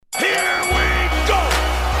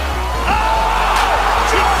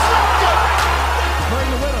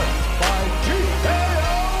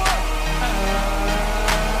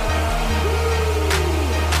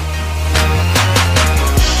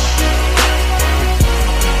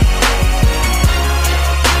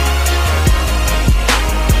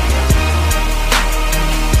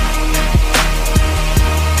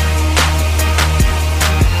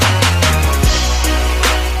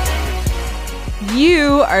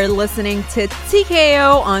are listening to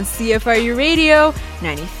TKO on CFRU Radio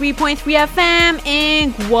 93.3 FM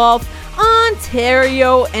in Guelph,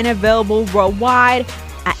 Ontario, and available worldwide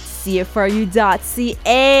at CFRU.ca.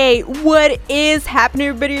 What is happening,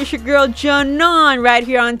 everybody? It's your girl, Janon, right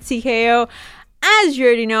here on TKO. As you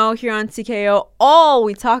already know, here on TKO, all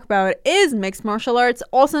we talk about is mixed martial arts,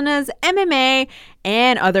 also known as MMA,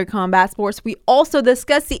 and other combat sports. We also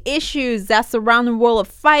discuss the issues that surround the world of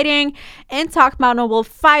fighting and talk about notable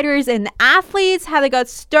fighters and athletes, how they got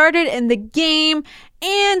started in the game,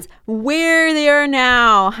 and where they are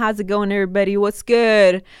now. How's it going, everybody? What's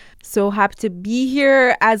good? So happy to be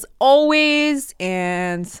here as always,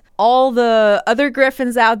 and all the other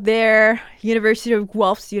Griffins out there, University of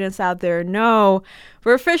Guelph students out there, know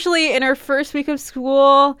we're officially in our first week of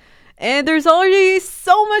school, and there's already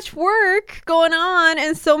so much work going on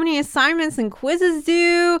and so many assignments and quizzes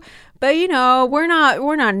due. But you know, we're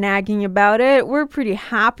not nagging about it. We're pretty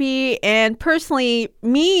happy. And personally,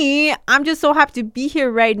 I'm just so happy to be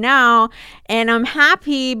here right now, and I'm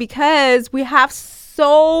happy because we have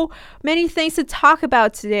so many things to talk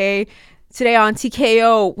about today on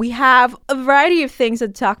TKO. We have a variety of things to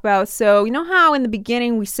talk about. So you know how in the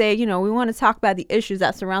beginning we say, we want to talk about the issues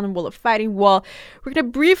that surround the world of fighting? Well, we're going to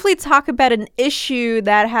briefly talk about an issue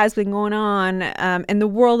that has been going on in the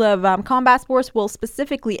world of combat sports, well,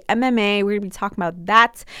 specifically MMA. We're going to be talking about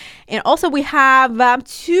that. And also we have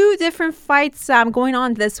two different fights going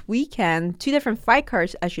on this weekend, two different fight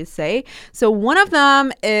cards, I should say. So one of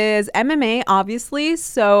them is MMA, obviously.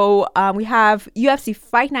 So we have UFC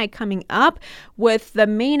Fight Night coming up, with the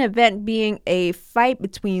main event being a fight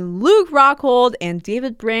between Luke Rockhold and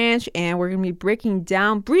David Branch, and we're going to be breaking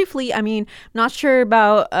down briefly. Not sure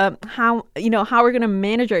about how we're going to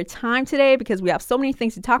manage our time today because we have so many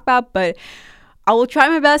things to talk about, but I will try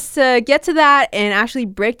my best to get to that and actually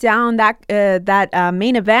break down that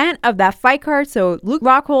main event of that fight card. So Luke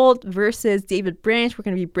Rockhold versus David Branch, we're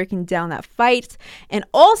going to be breaking down that fight. And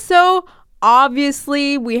also,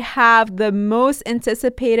 obviously, we have the most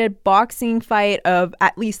anticipated boxing fight of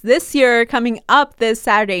at least this year coming up this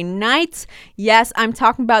Saturday night. Yes, I'm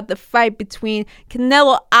talking about the fight between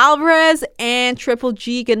Canelo Alvarez and Triple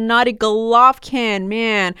G Gennady Golovkin,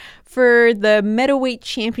 man, for the middleweight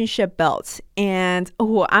championship belt. And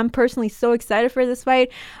I'm personally so excited for this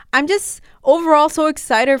fight. I'm just overall so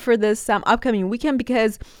excited for this upcoming weekend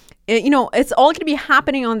because it's all going to be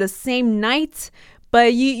happening on the same night.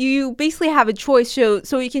 But you basically have a choice,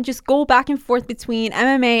 so you can just go back and forth between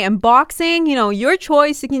MMA and boxing. Your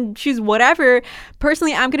choice. You can choose whatever.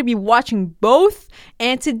 Personally, I'm going to be watching both.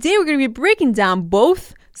 And today we're going to be breaking down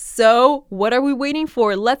both. So what are we waiting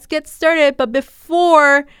for? Let's get started. But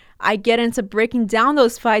before I get into breaking down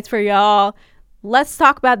those fights for y'all, let's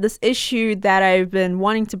talk about this issue that I've been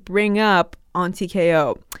wanting to bring up on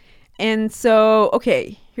TKO. And so,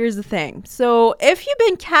 okay, here's the thing. So if you've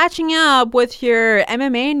been catching up with your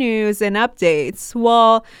MMA news and updates,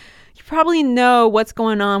 well, you probably know what's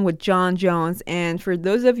going on with Jon Jones. And for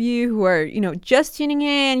those of you who are, just tuning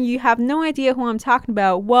in, you have no idea who I'm talking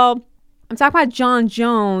about. Well, I'm talking about Jon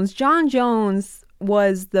Jones. Jon Jones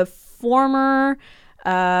was the former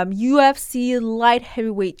UFC light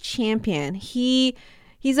heavyweight champion. He's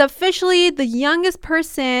officially the youngest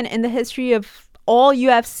person in the history of all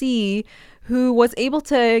UFC who was able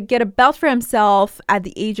to get a belt for himself at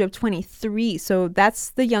the age of 23. So that's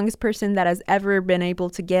the youngest person that has ever been able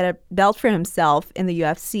to get a belt for himself in the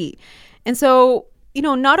UFC. And so,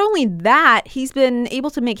 not only that, he's been able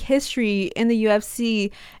to make history in the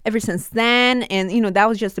UFC ever since then. And, that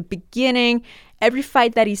was just the beginning. Every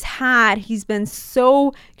fight that he's had, he's been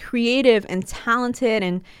so creative and talented,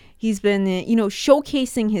 and he's been,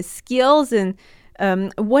 showcasing his skills and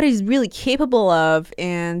what he's really capable of.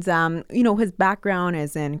 And his background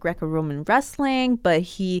is in Greco-Roman wrestling, but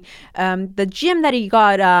the gym that he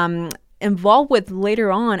got involved with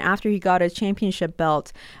later on after he got a championship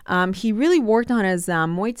belt, he really worked on his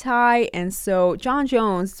Muay Thai. And so Jon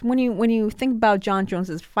Jones, when you think about Jon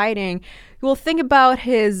Jones's fighting, you will think about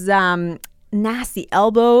his nasty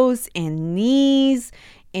elbows and knees.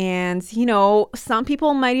 And some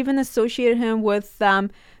people might even associate him with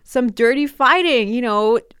some dirty fighting,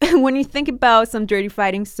 when you think about some dirty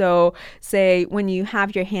fighting. So say when you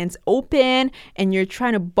have your hands open and you're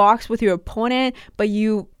trying to box with your opponent, but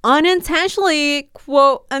you unintentionally,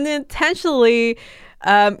 poke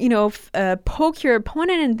your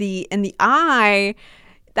opponent in the eye.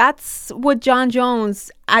 That's what Jon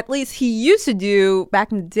Jones, at least he used to do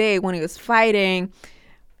back in the day when he was fighting.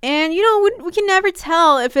 And, we can never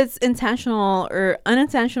tell if it's intentional or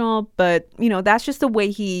unintentional, but, that's just the way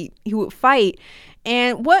he would fight.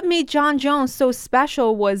 And what made Jon Jones so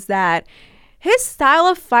special was that his style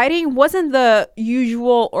of fighting wasn't the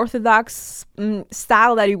usual orthodox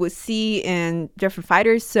style that you would see in different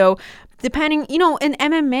fighters. So depending, in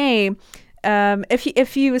MMA,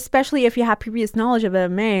 if you especially if you have previous knowledge of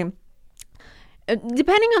MMA,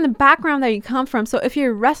 depending on the background that you come from, so if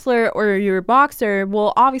you're a wrestler or you're a boxer,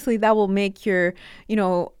 well, obviously that will make it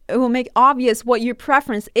will make obvious what your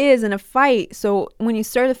preference is in a fight. So when you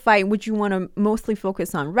start a fight, would you want to mostly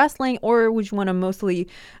focus on wrestling, or would you want to mostly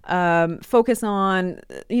focus on,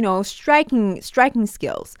 striking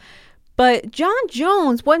skills? But Jon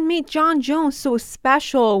Jones, what made Jon Jones so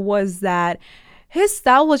special was that his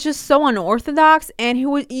style was just so unorthodox, and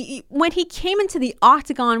when he came into the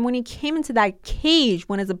octagon, when he came into that cage,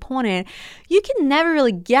 when his opponent, you can never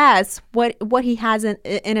really guess what he has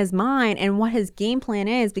in his mind and what his game plan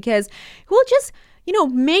is, because he will just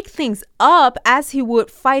make things up as he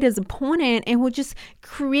would fight his opponent, and would just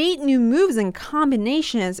create new moves and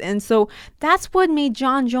combinations. And so that's what made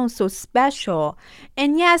Jon Jones so special.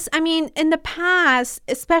 And yes, I mean, in the past,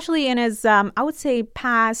 especially in his I would say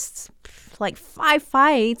past like 5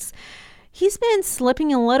 fights, he's been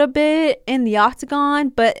slipping a little bit in the octagon,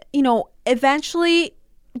 but eventually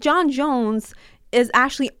Jon Jones is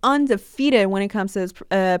actually undefeated when it comes to his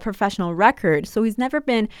professional record. So he's never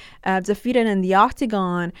been defeated in the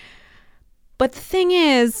octagon. But the thing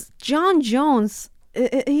is, Jon Jones,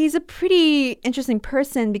 he's a pretty interesting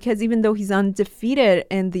person, because even though he's undefeated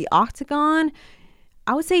in the octagon,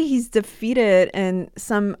 I would say he's defeated in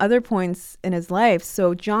some other points in his life.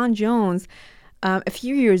 So Jon Jones, a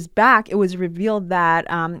few years back, it was revealed that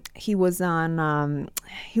he was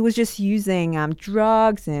just using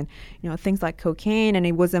drugs and things like cocaine, and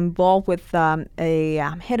he was involved with a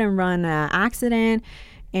hit and run accident.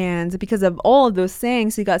 And because of all of those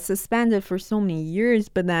things, he got suspended for so many years.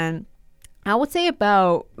 But then I would say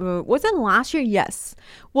about, was it last year? Yes.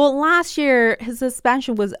 Well, last year, his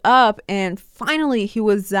suspension was up, and finally he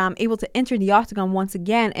was able to enter the octagon once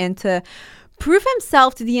again and to prove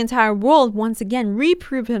himself to the entire world once again,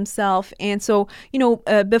 reprove himself. And so,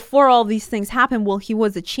 before all these things happened, well, he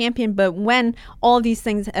was a champion. But when all these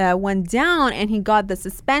things went down and he got the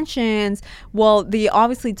suspensions, well, they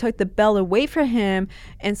obviously took the belt away from him.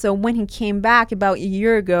 And so when he came back about a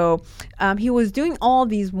year ago, he was doing all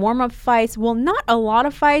these warm-up fights. Well, not a lot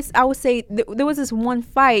of fights. I would say there was this one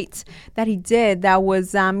fight that he did that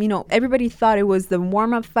was, everybody thought it was the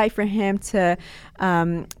warm-up fight for him to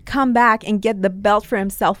come back and get the belt for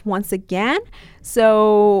himself once again.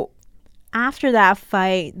 So after that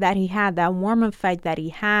fight that he had, that warm-up fight that he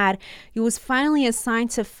had, he was finally assigned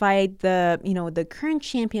to fight the current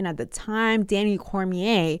champion at the time, Daniel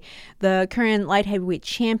Cormier, the current light heavyweight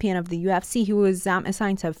champion of the UFC. He was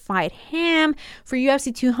assigned to fight him for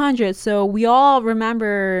UFC 200. So we all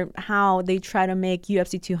remember how they try to make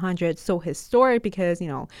UFC 200 so historic because,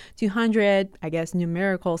 200, I guess,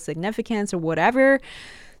 numerical significance or whatever.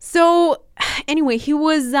 So anyway, he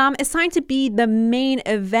was assigned to be the main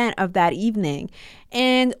event of that evening.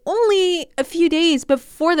 And only a few days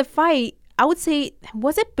before the fight, I would say,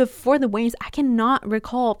 was it before the weigh-ins? I cannot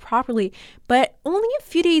recall properly. But only a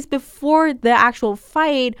few days before the actual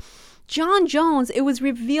fight, Jon Jones, it was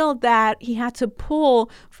revealed that he had to pull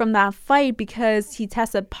from that fight because he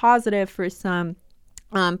tested positive for some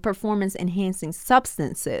performance-enhancing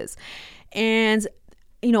substances. And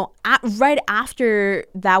right after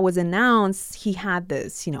that was announced, he had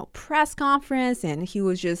this, press conference, and he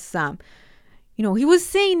was just, he was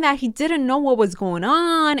saying that he didn't know what was going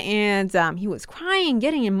on, and he was crying,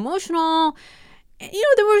 getting emotional. And,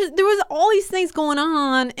 there was all these things going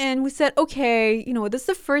on, and we said, okay, this is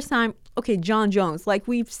the first time. Okay, Jon Jones, like,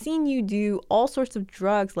 we've seen you do all sorts of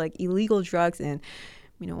drugs, like illegal drugs, and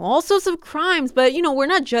all sorts of crimes, but, we're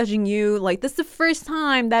not judging you. Like, this is the first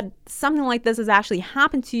time that something like this has actually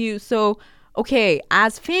happened to you. So, okay,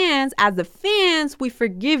 as the fans, we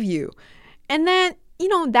forgive you. And then,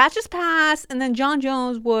 that just passed. And then Jon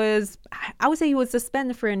Jones I would say he was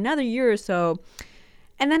suspended for another year or so.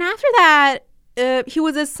 And then after that, he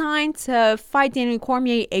was assigned to fight Daniel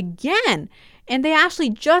Cormier again. And they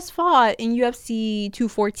actually just fought in UFC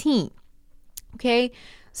 214. Okay,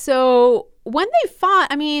 so when they fought,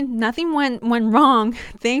 I mean, nothing went wrong.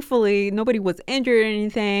 Thankfully, nobody was injured or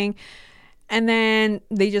anything. And then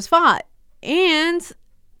they just fought. And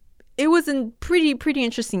it was a pretty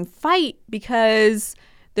interesting fight because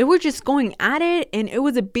they were just going at it, and it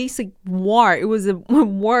was a basic war. It was a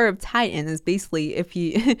war of titans, basically, if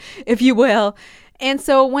you will. And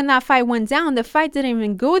so when that fight went down, the fight didn't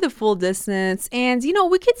even go the full distance. And,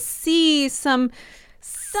 we could see some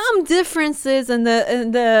some differences in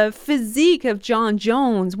the physique of Jon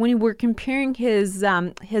Jones when we were comparing his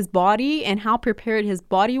body and how prepared his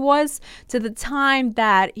body was to the time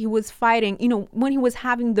that he was fighting, when he was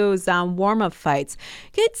having those warm-up fights.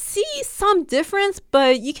 You could see some difference,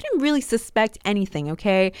 but you couldn't really suspect anything,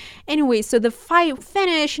 okay? Anyway, so the fight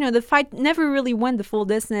finished, the fight never really went the full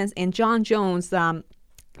distance, and Jon Jones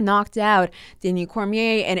knocked out Daniel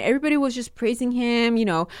Cormier, and everybody was just praising him.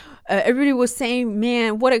 Everybody was saying,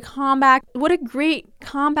 man, what a comeback, what a great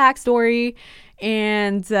comeback story.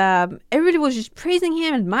 And everybody was just praising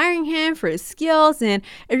him, admiring him for his skills, and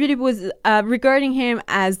everybody was regarding him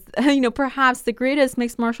as perhaps the greatest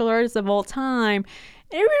mixed martial artist of all time.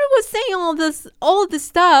 And everybody was saying all of this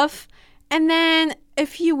stuff, and then a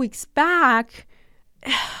few weeks back,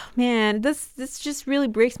 man, this just really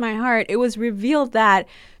breaks my heart. It was revealed that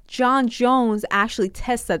Jon Jones actually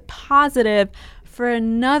tested positive for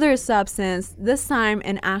another substance, this time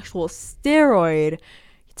an actual steroid.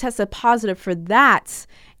 He tested positive for that.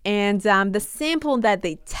 And the sample that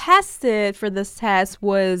they tested for this test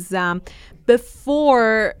was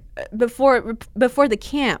before the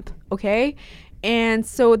camp, okay? And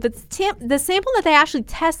so the sample that they actually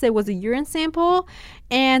tested was a urine sample,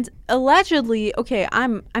 and allegedly, okay,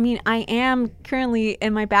 I am currently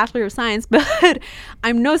in my Bachelor of Science, but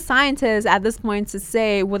I'm no scientist at this point to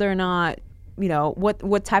say whether or not,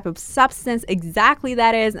 what type of substance exactly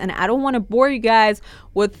that is, and I don't want to bore you guys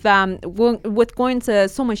with going into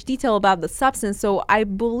so much detail about the substance. So I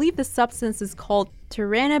believe the substance is called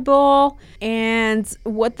turinabol, and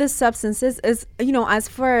what this substance is, as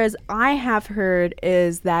far as I have heard,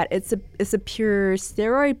 is that it's a pure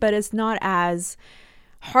steroid, but it's not as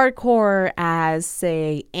hardcore as,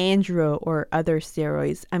 say, Andro or other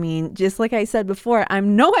steroids. I mean, just like I said before,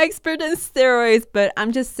 I'm no expert in steroids, but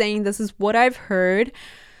I'm just saying this is what I've heard.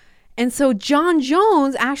 And so Jon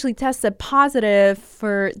Jones actually tested positive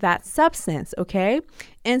for that substance, okay?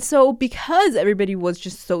 And so because everybody was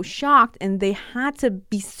just so shocked and they had to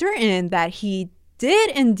be certain that he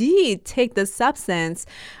did indeed take the substance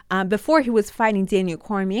before he was fighting Daniel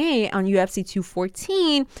Cormier on UFC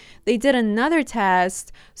 214, they did another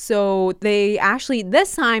test. So they actually,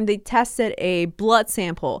 this time they tested a blood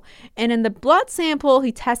sample, and in the blood sample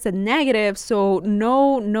he tested negative, so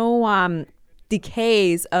no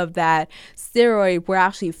decays of that steroid were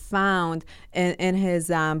actually found in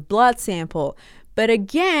his blood sample. But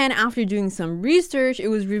again, after doing some research, it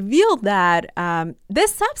was revealed that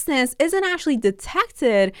this substance isn't actually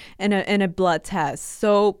detected in a blood test.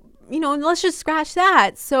 So, let's just scratch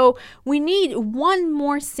that. So we need one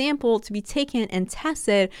more sample to be taken and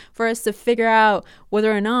tested for us to figure out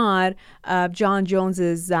whether or not Jon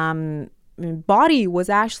Jones's body was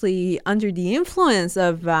actually under the influence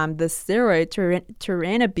of the steroid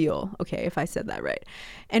turinabol. Okay, if I said that right.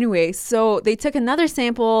 Anyway, so they took another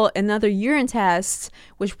sample, another urine test,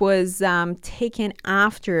 which was taken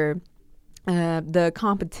after the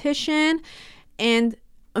competition, and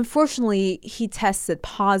unfortunately he tested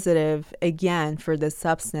positive again for this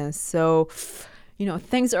substance. So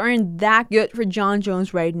things aren't that good for Jon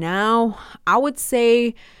Jones right now. I would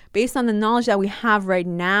say, based on the knowledge that we have right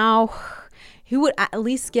now, he would at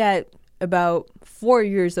least get about 4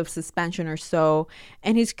 years of suspension or so.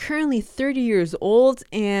 And he's currently 30 years old.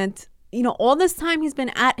 And, all this time he's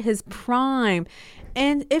been at his prime.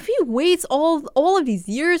 And if he waits all of these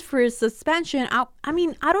years for his suspension, I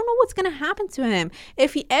don't know what's going to happen to him.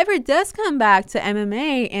 If he ever does come back to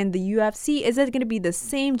MMA and the UFC, is it going to be the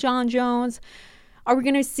same Jon Jones? Are we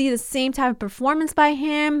going to see the same type of performance by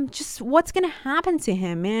him? Just what's going to happen to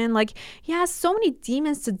him, man? Like, he has so many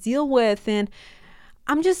demons to deal with, and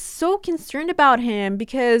I'm just so concerned about him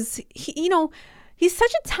because he's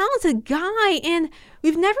such a talented guy, and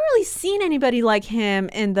we've never really seen anybody like him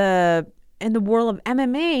in the world of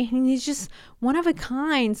MMA, and he's just one of a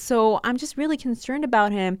kind. So I'm just really concerned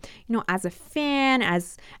about him. As a fan,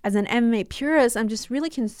 as an MMA purist, I'm just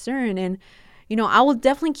really concerned. And I will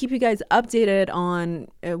definitely keep you guys updated on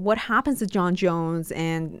what happens to Jon Jones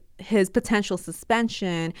and his potential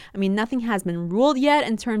suspension. I mean, nothing has been ruled yet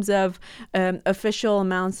in terms of official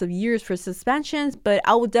amounts of years for suspensions, but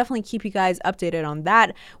I will definitely keep you guys updated on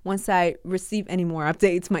that once I receive any more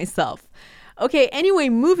updates myself. Okay, anyway,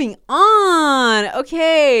 moving on.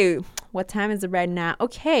 Okay, what time is it right now?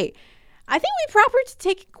 Okay, I think we proper to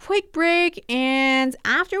take a quick break, and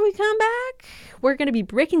after we come back, we're going to be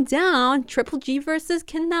breaking down Triple G versus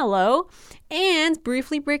Canelo and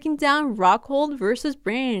briefly breaking down Rockhold versus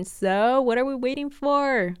Brain. So what are we waiting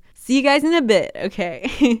for? See you guys in a bit. Okay.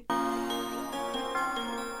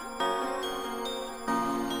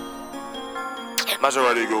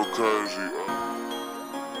 Maserati go crazy.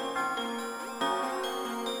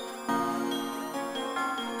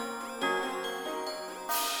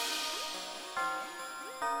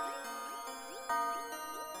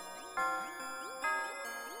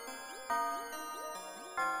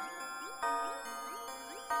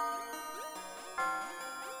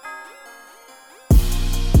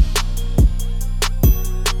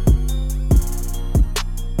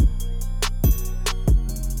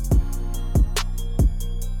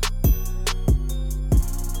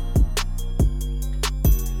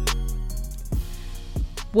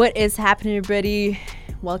 What is happening, everybody?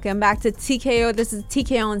 Welcome back to TKO. This is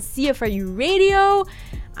TKO on CFRU Radio.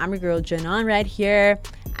 I'm your girl, Janon, right here.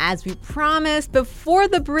 As we promised before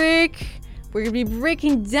the break, we're going to be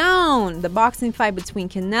breaking down the boxing fight between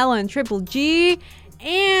Canelo and Triple G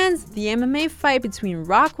and the MMA fight between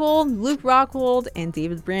Luke Rockhold, and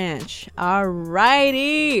David Branch.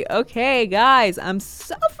 Alrighty. Okay, guys, I'm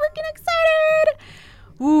so freaking excited.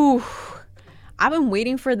 Ooh. I've been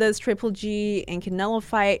waiting for this Triple G and Canelo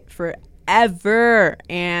fight forever.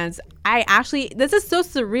 And this is so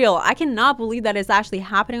surreal. I cannot believe that it's actually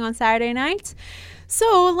happening on Saturday night.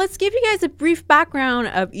 So let's give you guys a brief background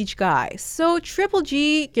of each guy. So Triple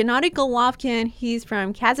G, Gennady Golovkin, he's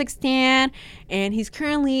from Kazakhstan, and he's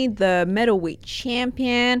currently the middleweight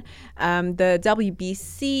champion, the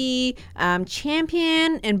WBC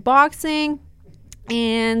champion in boxing.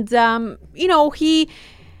 And,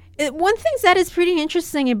 one thing that is pretty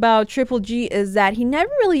interesting about Triple G is that he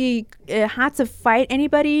never really had to fight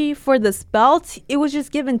anybody for this belt. It was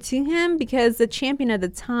just given to him because the champion at the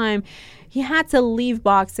time, he had to leave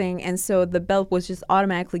boxing, and so the belt was just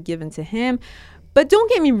automatically given to him. But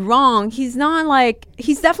don't get me wrong, he's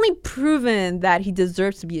definitely proven that he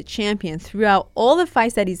deserves to be a champion throughout all the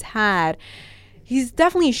fights that he's had. He's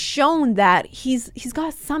definitely shown that he's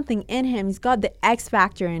got something in him. He's got the X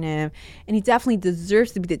factor in him, and he definitely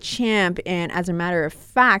deserves to be the champ. And as a matter of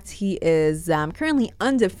fact, he is currently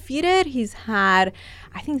undefeated. He's had,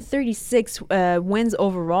 I think, 36 wins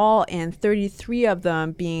overall, and 33 of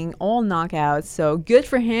them being all knockouts. So good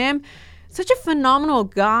for him. Such a phenomenal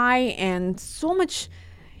guy, and so much.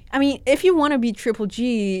 I mean, if you want to be Triple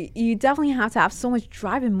G, you definitely have to have so much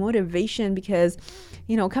drive and motivation because,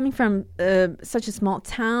 coming from such a small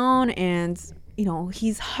town, and,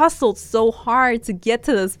 he's hustled so hard to get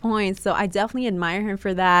to this point. So I definitely admire him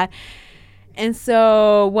for that. And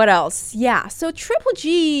so what else? Yeah. So Triple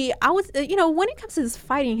G, when it comes to his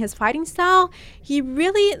fighting style, he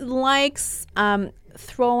really likes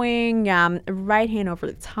throwing right hand over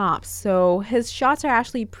the top. So his shots are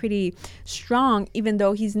actually pretty strong, even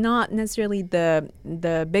though he's not necessarily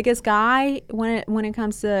the biggest guy when it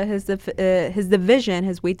comes to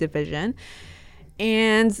his weight division.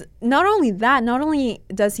 And not only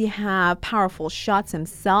does he have powerful shots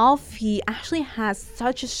himself, he actually has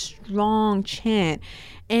such a strong chin.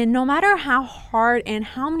 And no matter how hard and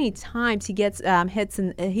how many times he gets hit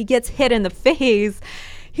in the face,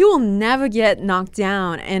 he will never get knocked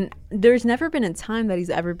down. And there's never been a time that he's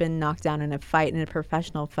ever been knocked down in a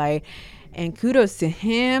professional fight. And kudos to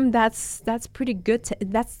him. That's pretty good.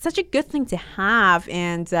 That's such a good thing to have.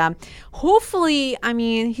 And hopefully,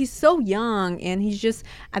 he's so young and he's just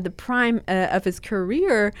at the prime of his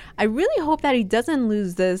career. I really hope that he doesn't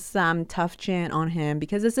lose this tough chin on him,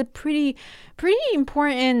 because it's a pretty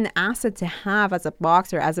important asset to have as a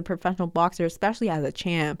boxer, as a professional boxer, especially as a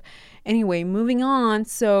champ. Anyway, moving on.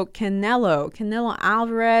 So Canelo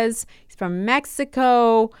Alvarez, he's from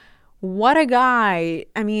Mexico. What a guy.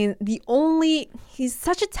 He's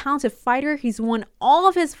such a talented fighter. He's won all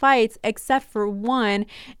of his fights except for one,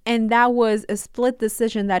 and that was a split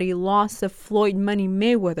decision that he lost to Floyd Money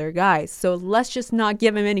Mayweather, guys. So let's just not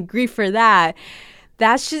give him any grief for that.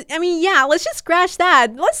 Let's just scratch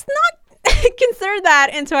that. Let's not consider that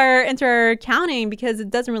into our counting, because it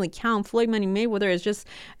doesn't really count. Floyd Money Mayweather is just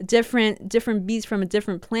a different beast from a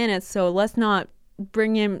different planet, so let's not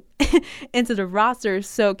bring him into the roster.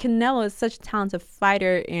 So Canelo is such a talented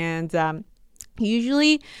fighter, and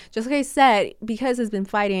usually, just like I said, because he's been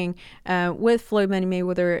fighting with Floyd Money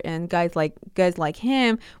Mayweather and guys like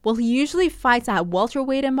him, well, he usually fights at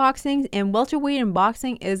welterweight in boxing, and welterweight in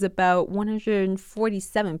boxing is about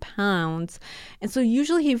 147 pounds. And so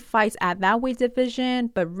usually he fights at that weight division,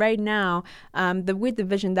 but right now, the weight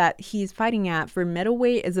division that he's fighting at for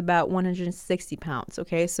middleweight is about 160 pounds.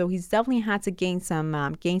 Okay, so he's definitely had to gain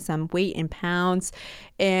some weight in pounds.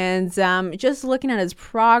 And just looking at his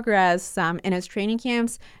progress in his training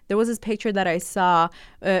camps, there was this picture that I saw,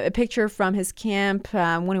 a picture from his camp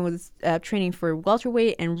when he was training for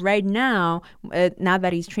welterweight, and right now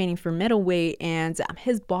that he's training for middleweight, and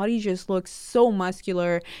his body just looks so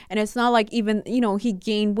muscular. And it's not like even he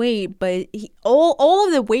gained weight, but all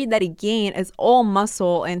of the weight that he gained is all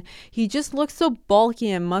muscle, and he just looks so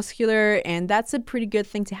bulky and muscular, and that's a pretty good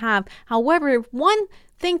thing to have. However, one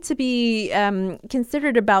thing to be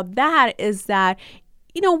considered about that is that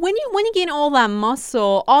when you gain all that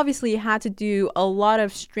muscle, obviously you had to do a lot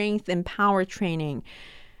of strength and power training.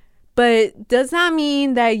 But does that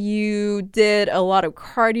mean that you did a lot of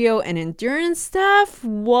cardio and endurance stuff?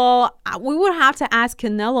 Well, we would have to ask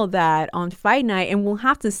Canelo that on fight night, and we'll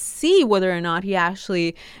have to see whether or not he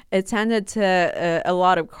actually attended to a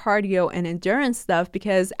lot of cardio and endurance stuff,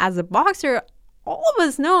 because as a boxer, all of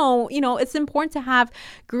us know, it's important to have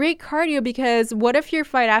great cardio, because what if your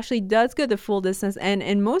fight actually does go the full distance? And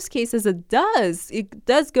in most cases, it does. It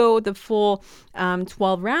does go the full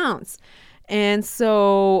 12 rounds. And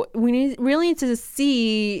so we really need to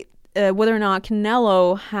see whether or not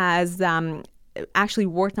Canelo has actually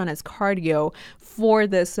worked on his cardio for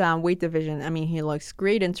this weight division. I mean, he looks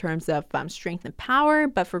great in terms of strength and power,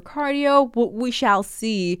 but for cardio, we shall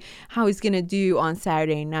see how he's going to do on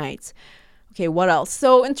Saturday night. Okay, what else?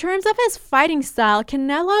 So in terms of his fighting style,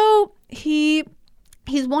 Canelo, he's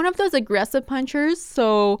one of those aggressive punchers.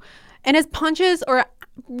 And his punches are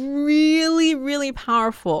really, really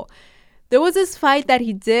powerful. There was this fight that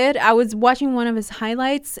he did. I was watching one of his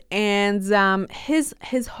highlights, and his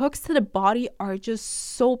hooks to the body are just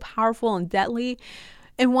so powerful and deadly.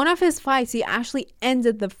 In one of his fights, he actually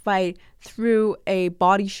ended the fight through a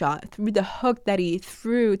body shot, through the hook that he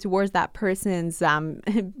threw towards that person's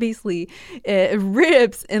basically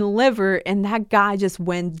ribs and liver, and that guy just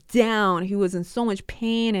went down. He was in so much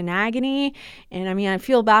pain and agony, and I mean, I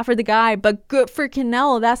feel bad for the guy, but good for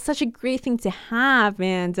Canelo. That's such a great thing to have.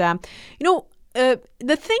 And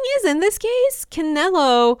the thing is, in this case,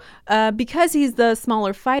 Canelo, because he's the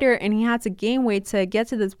smaller fighter and he had to gain weight to get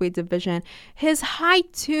to this weight division, his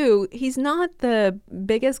height too, he's not the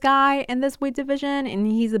biggest guy in this weight division, and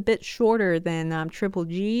he's a bit shorter than Triple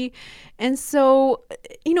G. And so,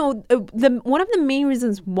 one of the main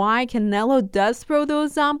reasons why Canelo does throw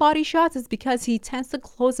those body shots is because he tends to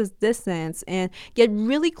close his distance and get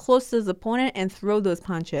really close to his opponent and throw those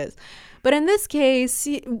punches. But in this case,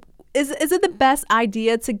 Is it the best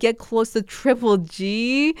idea to get close to Triple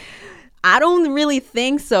G? I don't really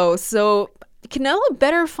think so. So Canelo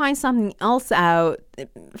better find something else out,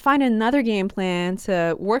 find another game plan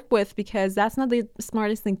to work with, because that's not the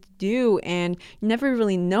smartest thing to do. And you never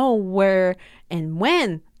really know where and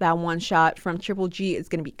when that one shot from Triple G is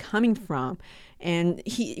going to be coming from. And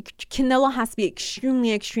Canelo has to be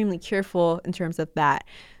extremely, extremely careful in terms of that.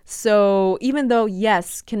 So even though,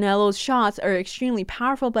 yes, Canelo's shots are extremely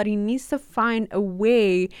powerful, but he needs to find a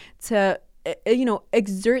way to,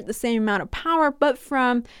 exert the same amount of power, but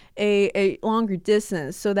from a longer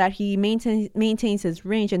distance, so that he maintains his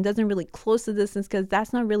range and doesn't really close the distance, because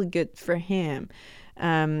that's not really good for him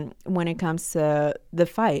when it comes to the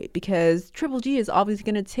fight, because Triple G is obviously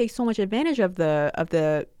going to take so much advantage of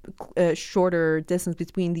the shorter distance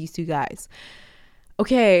between these two guys.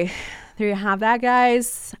 Okay, there you have that,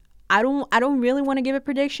 guys. I don't really want to give a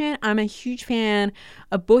prediction. I'm a huge fan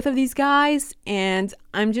of both of these guys, and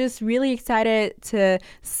I'm just really excited to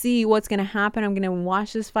see what's going to happen. I'm going to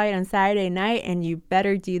watch this fight on Saturday night, and you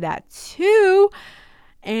better do that too.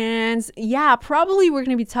 And yeah, probably we're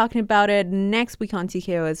going to be talking about it next week on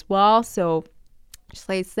TKO as well. So just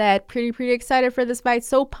like I said, pretty excited for this fight.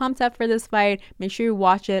 So pumped up for this fight. Make sure you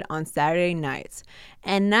watch it on Saturday nights.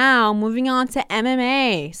 And now moving on to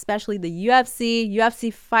MMA, especially the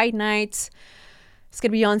UFC Fight Night. It's going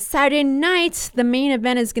to be on Saturday night. The main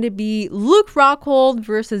event is going to be Luke Rockhold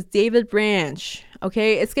versus David Branch.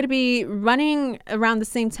 Okay, it's going to be running around the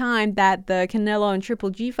same time that the Canelo and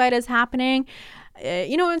Triple G fight is happening.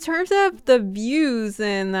 In terms of the views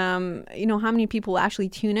and, how many people actually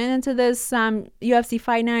tune into this UFC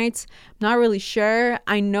Fight Night, I'm not really sure.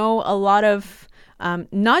 I know a lot of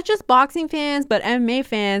not just boxing fans, but MMA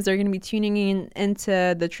fans are going to be tuning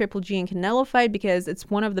into the Triple G and Canelo fight, because it's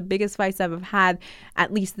one of the biggest fights I've had,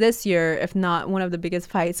 at least this year, if not one of the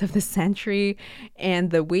biggest fights of the century.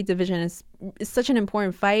 And the weight division is such an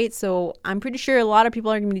important fight. So I'm pretty sure a lot of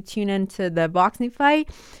people are going to be tuning into the boxing fight.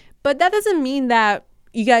 But that doesn't mean that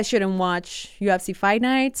you guys shouldn't watch UFC Fight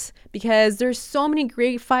Nights, because there's so many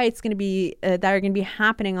great fights going to be that are going to be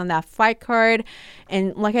happening on that fight card.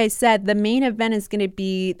 And like I said, the main event is going to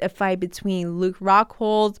be a fight between Luke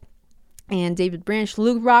Rockhold and David Branch.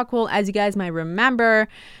 Luke Rockhold, as you guys might remember,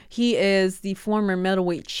 he is the former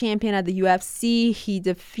middleweight champion at the UFC. He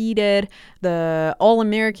defeated the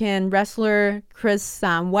All-American wrestler Chris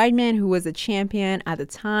Weidman, who was a champion at the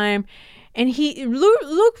time. And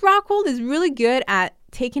Luke Rockhold is really good at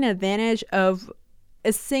taking advantage of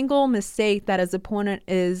a single mistake that his opponent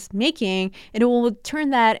is making, and it will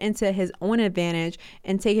turn that into his own advantage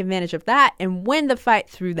and take advantage of that and win the fight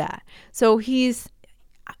through that. So he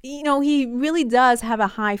really does have a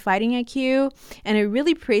high fighting IQ, and I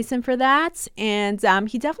really praise him for that. And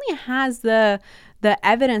he definitely has the the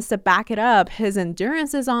evidence to back it up. His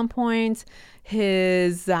endurance is on point.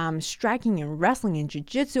 His striking and wrestling and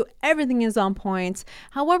jiu-jitsu, everything is on point.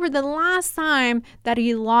 However, the last time that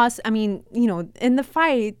he lost, in the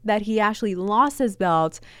fight that he actually lost his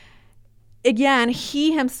belt, again,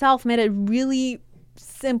 he himself made a really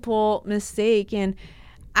simple mistake. And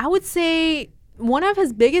I would say one of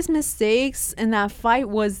his biggest mistakes in that fight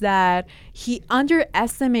was that he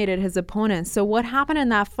underestimated his opponent. So what happened in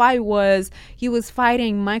that fight was he was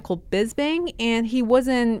fighting Michael Bisping, and he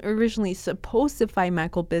wasn't originally supposed to fight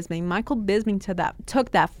Michael Bisping. Michael Bisping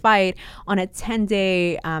took that fight on a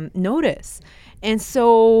 10-day notice. And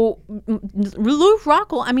so Luke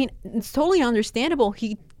Rockhold, it's totally understandable.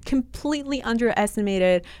 He completely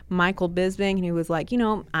underestimated Michael Bisping, and he was like,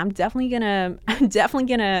 I'm definitely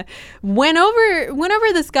gonna win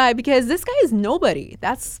over this guy, because this guy is nobody.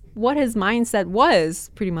 That's what his mindset was,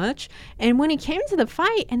 pretty much. And when he came to the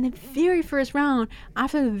fight in the very first round,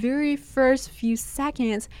 after the very first few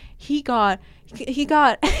seconds, he got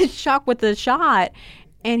shocked with the shot.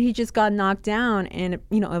 And he just got knocked down and,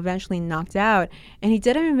 eventually knocked out. And he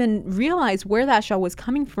didn't even realize where that shot was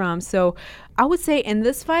coming from. So I would say in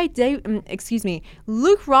this fight,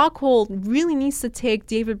 Luke Rockhold really needs to take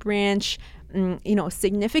David Branch,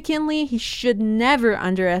 significantly. He should never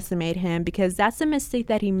underestimate him, because that's a mistake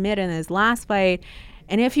that he made in his last fight.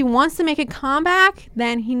 And if he wants to make a comeback,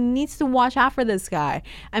 then he needs to watch out for this guy.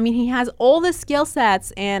 He has all the skill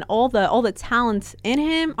sets and all the talent in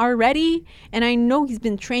him already. And I know he's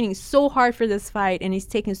been training so hard for this fight, and he's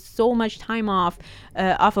taken so much time off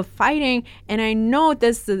of fighting. And I know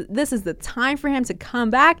this is the time for him to come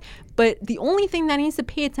back. But the only thing that he needs to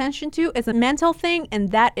pay attention to is a mental thing,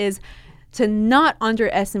 and that is to not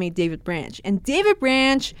underestimate David Branch. And David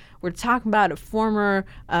Branch, we're talking about a former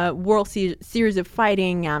World Series of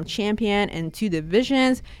Fighting champion in 2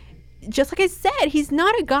 divisions. Just like I said, he's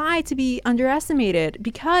not a guy to be underestimated.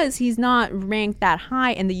 Because he's not ranked that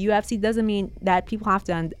high in the UFC doesn't mean that people have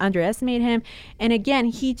to underestimate him. And again,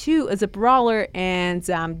 he too is a brawler, and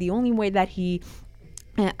the only way that he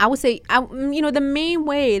I would say, the main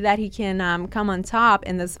way that he can come on top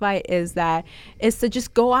in this fight is to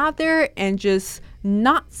just go out there and just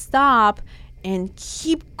not stop and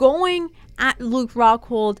keep going at Luke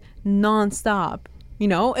Rockhold nonstop,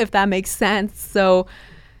 if that makes sense. So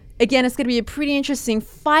again, it's going to be a pretty interesting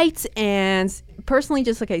fight. And personally,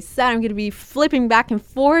 just like I said, I'm going to be flipping back and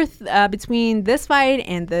forth between this fight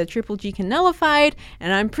and the Triple G Canelo fight.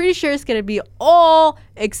 And I'm pretty sure it's going to be all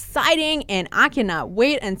exciting. And I cannot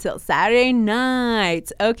wait until Saturday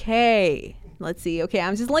night. Okay, let's see. Okay,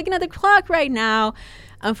 I'm just looking at the clock right now.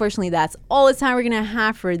 Unfortunately, that's all the time we're going to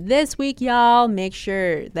have for this week, y'all. Make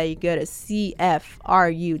sure that you go to cfru.ca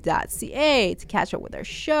to catch up with our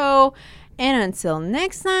show. And until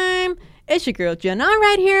next time, it's your girl Janan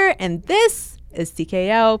right here, and this is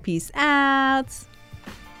TKO. Peace out.